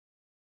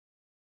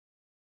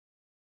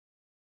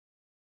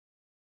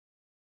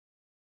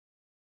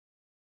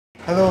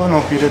Hello und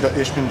auch wieder,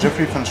 ich bin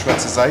Jeffrey von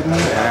Schwarze Seiten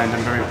and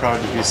I'm very proud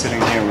to be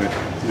sitting here with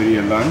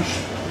Lydia lunch.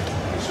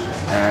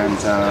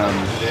 And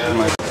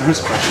my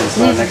first question is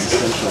not an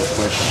existential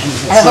question.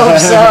 I hope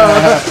so.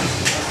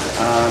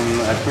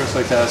 I'd first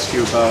like to ask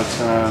you about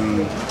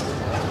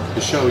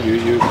the show.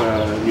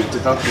 You've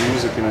developed your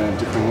music in a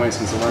different way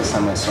since the last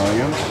time I saw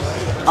you.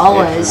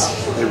 Always.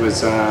 It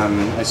was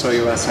I saw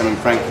you last time in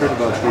Frankfurt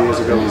about 3 years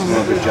ago. It was more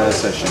of a jazz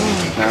session.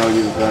 Now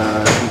you've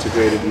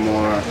integrated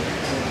more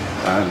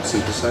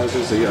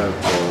synthesizers, or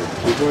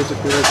keyboards, if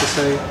you like to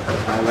say.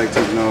 I'd like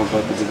to know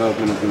about the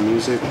development of the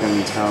music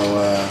and how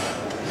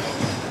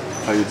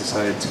you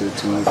decided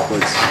to move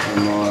towards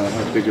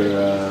a bigger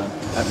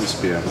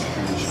atmosphere.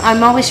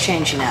 I'm always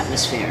changing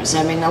atmospheres.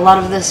 I mean, a lot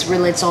of this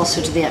relates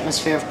also to the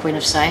atmosphere of Queen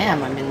of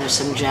Siam. I mean, there's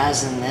some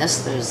jazz in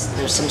this, there's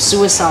some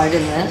suicide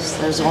in this,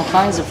 there's all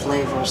kinds of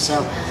flavors.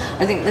 So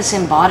I think this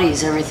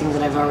embodies everything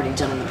that I've already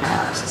done in the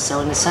past.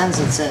 So in a sense,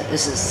 it's a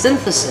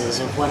synthesis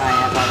of what I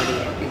have already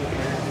done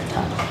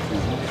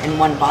in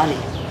one body.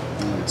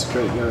 It's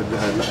great. I like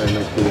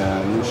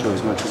the new show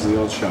as much as the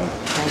old show.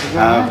 Thank you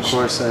very much. Of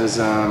course, as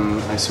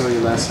I saw you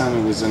last time,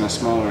 it was in a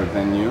smaller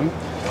venue,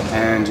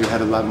 and you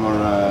had a lot more.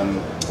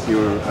 You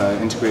were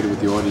integrated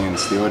with the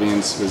audience. The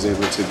audience was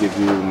able to give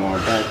you more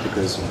back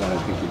because I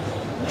think you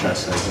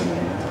dressed as it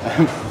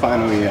and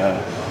finally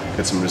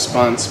got some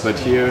response. But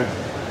here,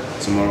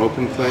 it's a more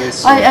open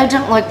place. I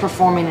don't like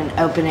performing in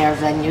open air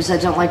venues. I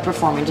don't like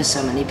performing to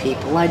so many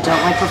people. I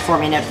don't like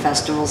performing at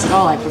festivals at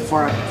all. I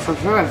prefer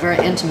a very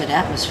intimate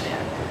atmosphere.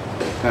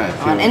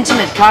 On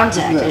intimate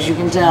contact, as you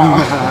can tell.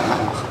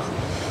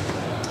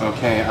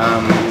 Okay,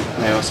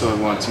 I also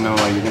want to know,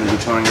 are you going to be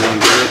touring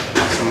around Europe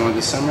somewhere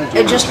this summer?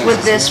 Just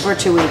with this for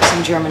 2 weeks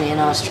in Germany and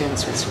Austria and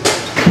Switzerland.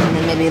 And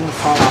then maybe in the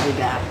fall I'll be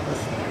back with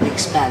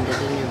expanded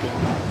and new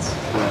bands.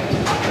 Right.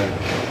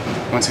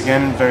 Once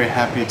again, very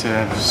happy to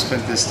have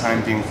spent this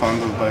time being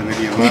fondled by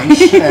Lydia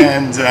lunch.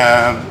 And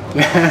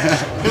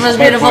the most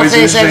beautiful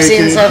face I've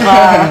seen so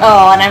far.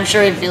 Oh, and I'm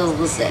sure he feels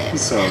the same.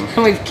 So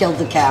We've killed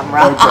the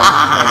camera.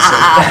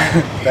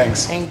 okay.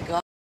 Thanks. Thank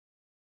God.